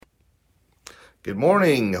Good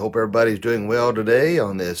morning. Hope everybody's doing well today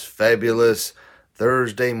on this fabulous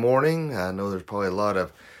Thursday morning. I know there's probably a lot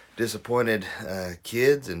of disappointed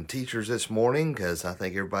kids and teachers this morning because I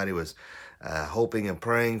think everybody was hoping and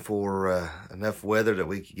praying for enough weather that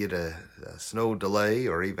we could get a snow delay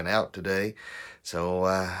or even out today. So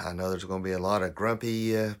I know there's going to be a lot of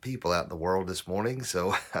grumpy people out in the world this morning.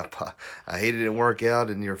 So I hate it didn't work out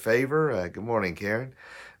in your favor. Good morning, Karen.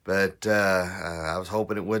 But I was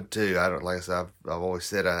hoping it would too. I don't like I said. I've always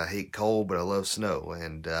said I hate cold, but I love snow,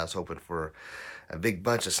 and I was hoping for a big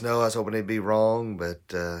bunch of snow. I was hoping they'd be wrong, but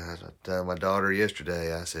I told my daughter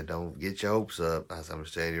yesterday. I said, "Don't get your hopes up." I said, "I'm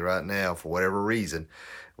just telling you right now, for whatever reason,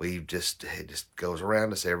 it just goes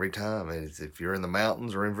around us every time. And if you're in the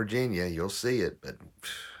mountains or in Virginia, you'll see it. But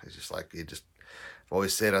it's just like it just I've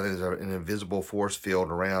always said I think there's an invisible force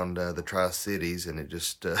field around the Tri-Cities, and it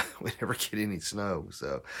just we never get any snow.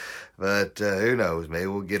 So, but who knows? Maybe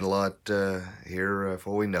we'll get a lot here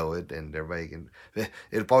before we know it, and everybody can.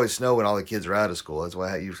 It'll probably snow when all the kids are out of school. That's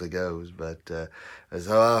why it usually goes. But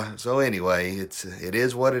so anyway, it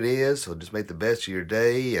is what it is. So just make the best of your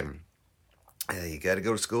day and. You got to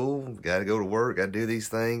go to school, got to go to work, got to do these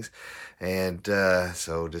things. And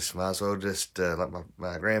so just might as well just, like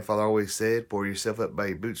my grandfather always said, pour yourself up by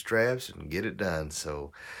your bootstraps and get it done.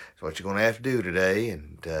 So it's what you're going to have to do today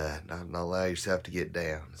and not allow yourself to get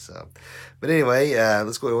down. So, but anyway,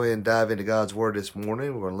 let's go ahead and dive into God's Word this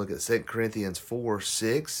morning. We're going to look at 2 Corinthians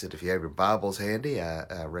 4:6. And if you have your Bibles handy,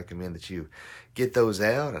 I recommend that you get those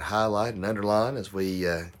out and highlight and underline as we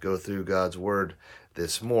go through God's Word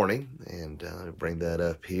this morning, and bring that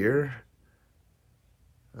up here.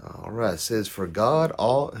 All right, it says,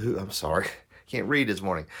 I'm sorry, can't read this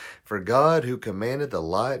morning. For God, who commanded the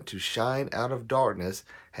light to shine out of darkness,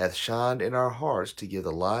 hath shined in our hearts to give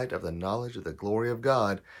the light of the knowledge of the glory of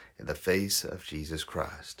God in the face of Jesus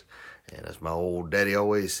Christ. And as my old daddy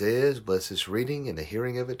always says, bless this reading and the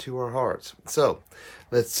hearing of it to our hearts. So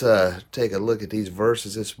let's take a look at these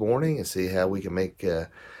verses this morning and see how we can make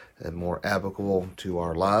and more applicable to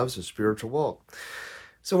our lives and spiritual walk.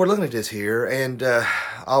 So we're looking at this here, and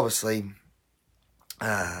obviously,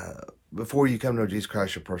 before you come to know Jesus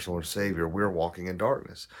Christ, your personal Lord and Savior, we're walking in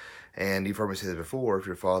darkness. And you've heard me say this before: if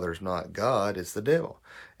your father is not God, it's the devil,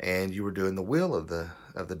 and you were doing the will of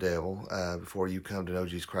the devil before you come to know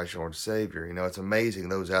Jesus Christ, your Lord and Savior. You know, it's amazing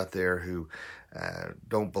those out there who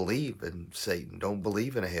don't believe in Satan, don't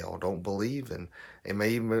believe in hell, don't believe in, and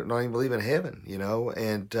may even not even believe in heaven. You know,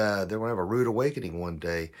 and they're going to have a rude awakening one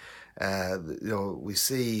day. We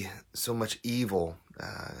see so much evil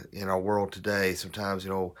in our world today. Sometimes,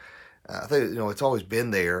 I think, it's always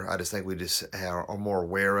been there. I just think we just are more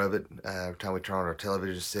aware of it every time we turn on our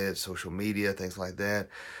television sets, social media, things like that.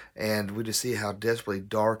 And we just see how desperately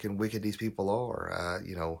dark and wicked these people are.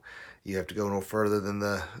 You have to go no further than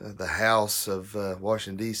the House of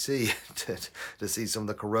Washington, D.C. to see some of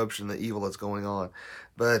the corruption, the evil that's going on.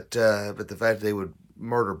 But the fact that they would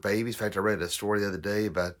murder babies. In fact, I read a story the other day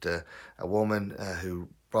about a woman who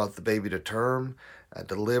brought the baby to term,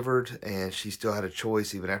 delivered, and she still had a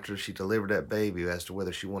choice even after she delivered that baby as to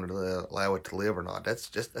whether she wanted to allow it to live or not.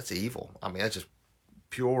 That's evil. I mean, that's just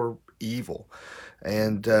pure evil.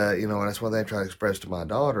 And and that's one thing I try to express to my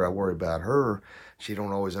daughter. I worry about her. She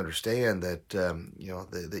don't always understand that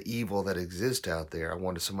the evil that exists out there. I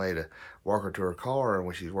wanted somebody to walk her to her car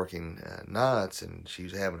when she's working nights and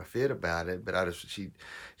she's having a fit about it. But she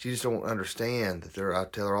just don't understand that I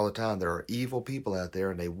tell her all the time, there are evil people out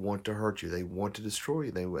there and they want to hurt you. They want to destroy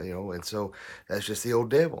you. And so that's just the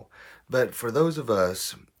old devil. But for those of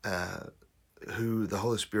us who the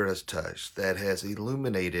Holy Spirit has touched, that has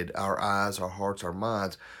illuminated our eyes, our hearts, our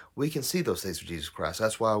minds, we can see those things of Jesus Christ.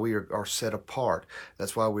 That's why we are set apart.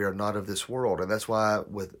 That's why we are not of this world. And that's why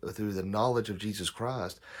through the knowledge of Jesus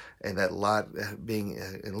Christ and that light being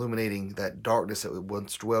illuminating that darkness that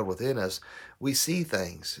once dwelled within us, we see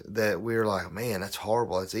things that we're like, man, that's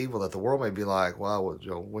horrible, that's evil, that the world may be like, well,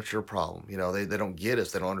 what's your problem? They don't get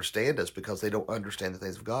us, they don't understand us because they don't understand the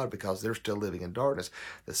things of God because they're still living in darkness.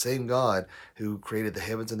 The same God who created the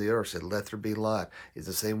heavens and the earth, said, let there be light, is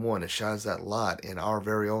the same one that shines that light in our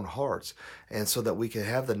very own hearts. And so that we can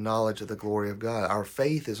have the knowledge of the glory of God. Our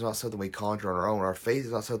faith is not something we conjure on our own. Our faith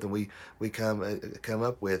is not something we come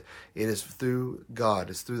up with. It is through God.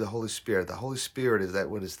 It's through the Holy Spirit. The Holy Spirit is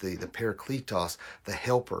the Parakletos, the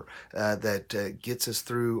helper that gets us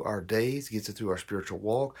through our days, gets us through our spiritual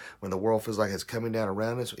walk. When the world feels like it's coming down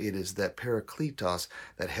around us, it is that Parakletos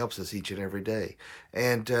that helps us each and every day.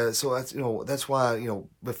 And so that's why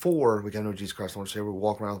before we got to know Jesus Christ, we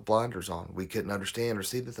walk around with blinders on. We couldn't understand or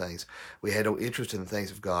see the into things. We had no interest in the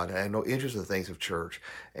things of God. I had no interest in the things of church.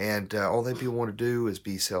 And all that people want to do is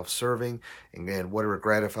be self-serving, and whatever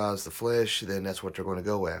gratifies the flesh, then that's what they're going to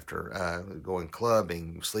go after. Going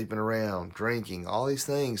clubbing, sleeping around, drinking, all these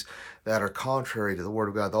things that are contrary to the Word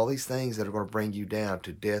of God, all these things that are going to bring you down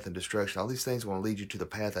to death and destruction, all these things are going to lead you to the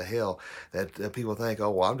path of hell, that people think, oh,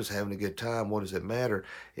 well, I'm just having a good time. What does it matter?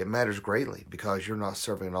 It matters greatly, because you're not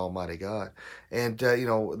serving an almighty God. And,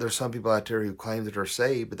 there's some people out there who claim that they're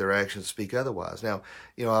saved, but their actions speak otherwise. Now,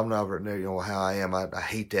 I'm not, how I am. I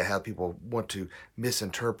hate that, how people want to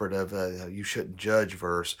misinterpret of you shouldn't judge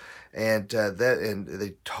verse, and and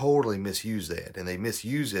they totally misuse that, and they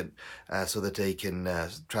misuse it so that they can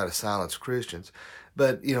try to silence Christians.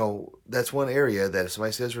 But that's one area that if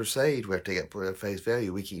somebody says they're saved, we have to take it at face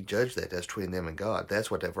value. We can't judge that. That's between them and God. That's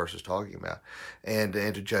what that verse is talking about, and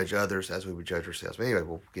to judge others as we would judge ourselves. But anyway,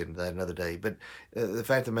 we'll get into that another day. But the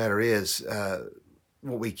fact of the matter is,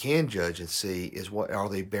 what we can judge and see is, what are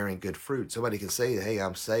they bearing good fruit. Somebody can say, hey,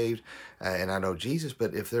 I'm saved and I know Jesus,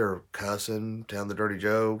 but if they're cussing, telling the dirty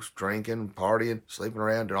jokes, drinking, partying, sleeping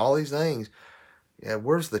around, and all these things, yeah,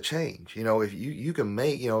 where's the change? If you can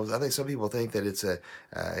make, I think some people think that it's a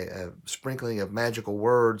sprinkling of magical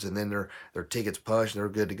words, and then their ticket's punched and they're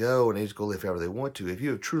good to go, and they just go live however they want to. If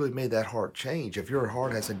you have truly made that heart change, if your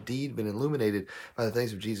heart has indeed been illuminated by the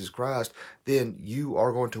things of Jesus Christ, then you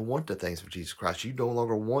are going to want the things of Jesus Christ. You no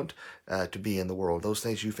longer want to be in the world. Those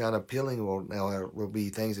things you found appealing will be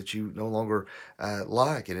things that you no longer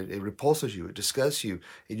like, and it repulses you, it disgusts you,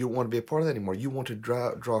 and you don't want to be a part of that anymore. You want to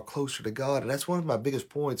draw closer to God, and that's one of my biggest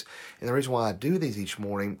points. And the reason why I do these each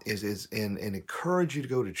morning is and encourage you to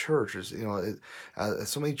go to church.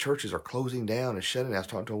 So many churches are closing down and shutting. I was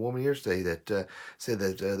talking to a woman yesterday that said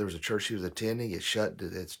that there was a church she was attending. It shut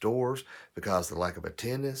its doors because of the lack of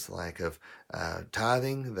attendance, lack of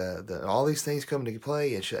tithing, all these things come into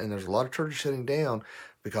play, and there's a lot of churches shutting down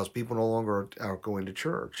because people no longer are going to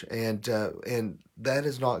church, and that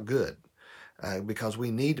is not good. Because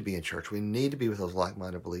we need to be in church, we need to be with those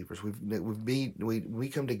like-minded believers. We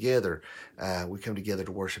come together, we come together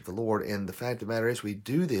to worship the Lord. And the fact of the matter is, we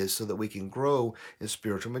do this so that we can grow in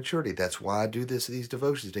spiritual maturity. That's why I do these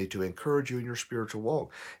devotions today, to encourage you in your spiritual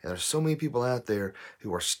walk. And there's so many people out there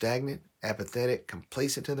who are stagnant, apathetic,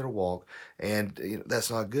 complacent in their walk, and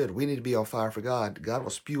that's not good. We need to be on fire for God. God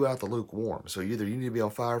will spew out the lukewarm. So either you need to be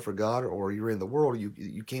on fire for God, or you're in the world.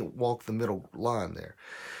 You can't walk the middle line there.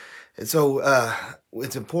 And so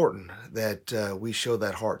it's important that we show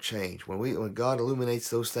that heart change. When God illuminates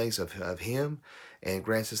those things of Him and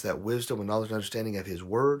grants us that wisdom and knowledge and understanding of His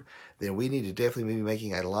Word, then we need to definitely be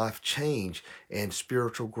making a life change and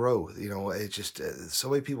spiritual growth. It's just so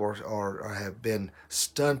many people have been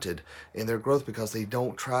stunted in their growth because they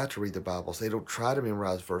don't try to read the Bibles. They don't try to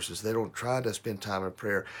memorize verses. They don't try to spend time in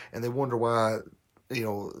prayer, and they wonder why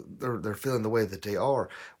they're feeling the way that they are.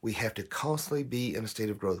 We have to constantly be in a state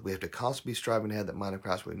of growth. We have to constantly be striving to have that mind of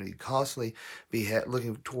Christ. We need to constantly be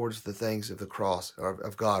looking towards the things of the cross, or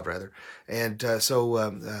of God rather. And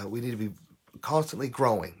so we need to be constantly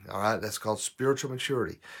growing. All right, that's called spiritual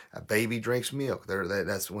maturity. A baby drinks milk.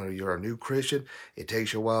 That's when you're a new Christian. It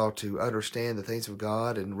takes you a while to understand the things of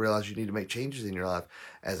God and realize you need to make changes in your life.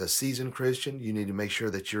 As a seasoned Christian, you need to make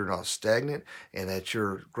sure that you're not stagnant, and that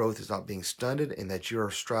your growth is not being stunted, and that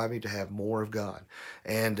you're striving to have more of God.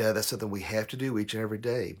 And that's something we have to do each and every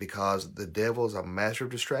day, because the devil is a master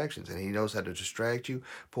of distractions, and he knows how to distract you,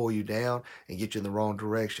 pull you down, and get you in the wrong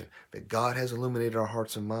direction. But God has illuminated our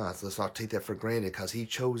hearts and minds. Let's not take that for granted, because He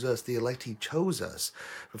chose us, the elect. He chose us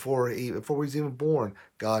before we was even born.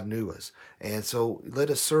 God knew us. And so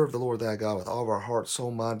let us serve the Lord thy God with all of our heart,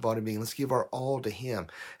 soul, mind, body, being. Let's give our all to Him.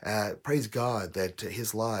 Praise God that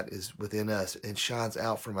His light is within us and shines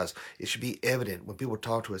out from us. It should be evident when people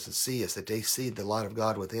talk to us and see us, that they see the light of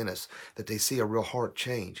God within us, that they see a real heart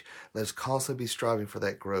change. Let us constantly be striving for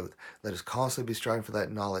that growth. Let us constantly be striving for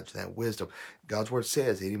that knowledge, that wisdom. God's Word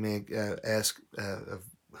says, if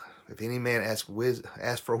any man asks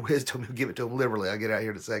for wisdom, He'll give it to him liberally. I'll get out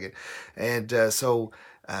here in a second. And so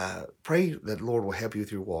pray that the Lord will help you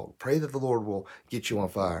with your walk. Pray that the Lord will get you on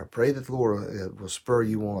fire. Pray that the Lord will spur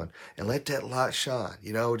you on, and let that light shine.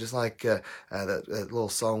 Just like that little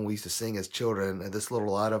song we used to sing as children, this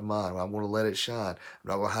little light of mine, I'm going to let it shine. I'm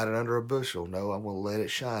not going to hide it under a bushel. No, I'm going to let it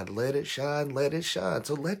shine. Let it shine. Let it shine.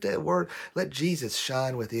 So let that word, let Jesus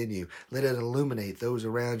shine within you. Let it illuminate those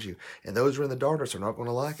around you. And those who are in the darkness are not going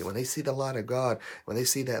to like it. When they see the light of God, when they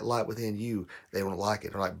see that light within you, they don't like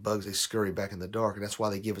it. They're like bugs. They scurry back in the dark. And that's why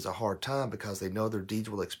they give us a hard time, because they know their deeds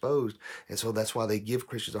will expose. And so that's why they give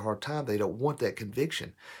Christians a hard time. They don't want that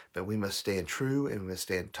conviction. But we must stand true, and we must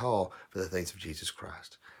stand tall for the things of Jesus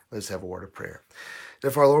Christ. Let's have a word of prayer.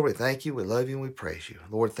 Therefore, Lord, we thank you, we love you, and we praise you.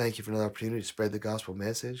 Lord, thank you for another opportunity to spread the gospel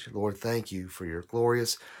message. Lord, thank you for your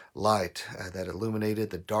glorious light that illuminated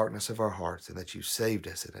the darkness of our hearts, and that you saved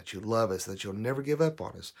us, and that you love us, and that you'll never give up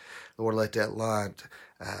on us. Lord, let that light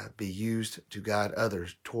be used to guide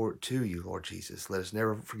others to you, Lord Jesus. Let us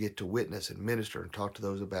never forget to witness and minister and talk to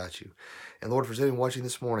those about you. And Lord, for anyone watching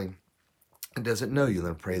this morning and doesn't know you,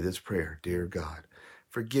 then pray this prayer. Dear God,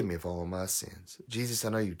 forgive me of all of my sins. Jesus, I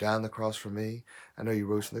know you died on the cross for me. I know you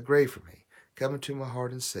rose from the grave for me. Come into my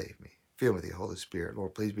heart and save me. Fill me with the Holy Spirit.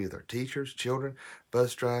 Lord, please be with our teachers, children,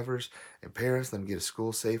 bus drivers, and parents. Let them get to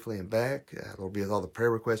school safely and back. Lord, be with all the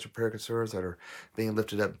prayer requests and prayer concerns that are being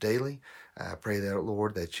lifted up daily. I pray that,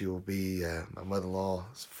 Lord, that you will be my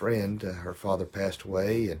mother-in-law's friend. Her father passed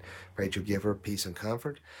away, and pray that you'll give her peace and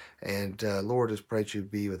comfort. And Lord, just pray that you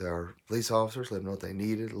be with our police officers, let them know what they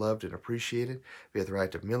needed, loved, and appreciated. Be with the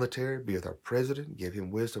active military, be with our president, give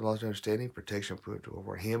him wisdom, knowledge, and understanding, protection put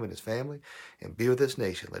over him and his family, and be with this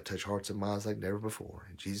nation. Let it touch hearts and minds like never before.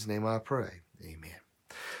 In Jesus' name I pray. Amen.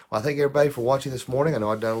 Well, I thank everybody for watching this morning. I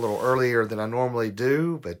know I've done a little earlier than I normally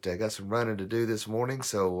do, but I got some running to do this morning,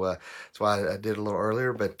 so that's why I did a little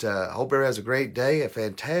earlier. But I hope everybody has a great day, a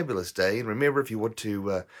fantabulous day. And remember, if you want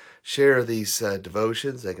to share these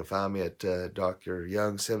devotions, they can find me at Dr.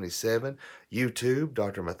 Young 77, YouTube,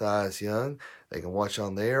 Dr. Matthias Young. They can watch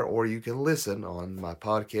on there, or you can listen on my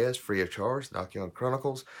podcast free of charge, Doc Young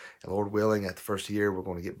Chronicles. And Lord willing, at the first year, we're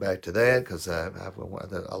going to get back to that because I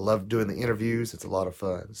love doing the interviews. It's a lot of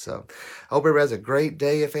fun. So I hope everybody has a great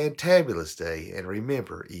day, a fantabulous day. And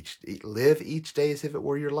remember, live each day as if it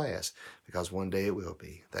were your last, because one day it will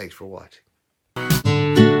be. Thanks for watching.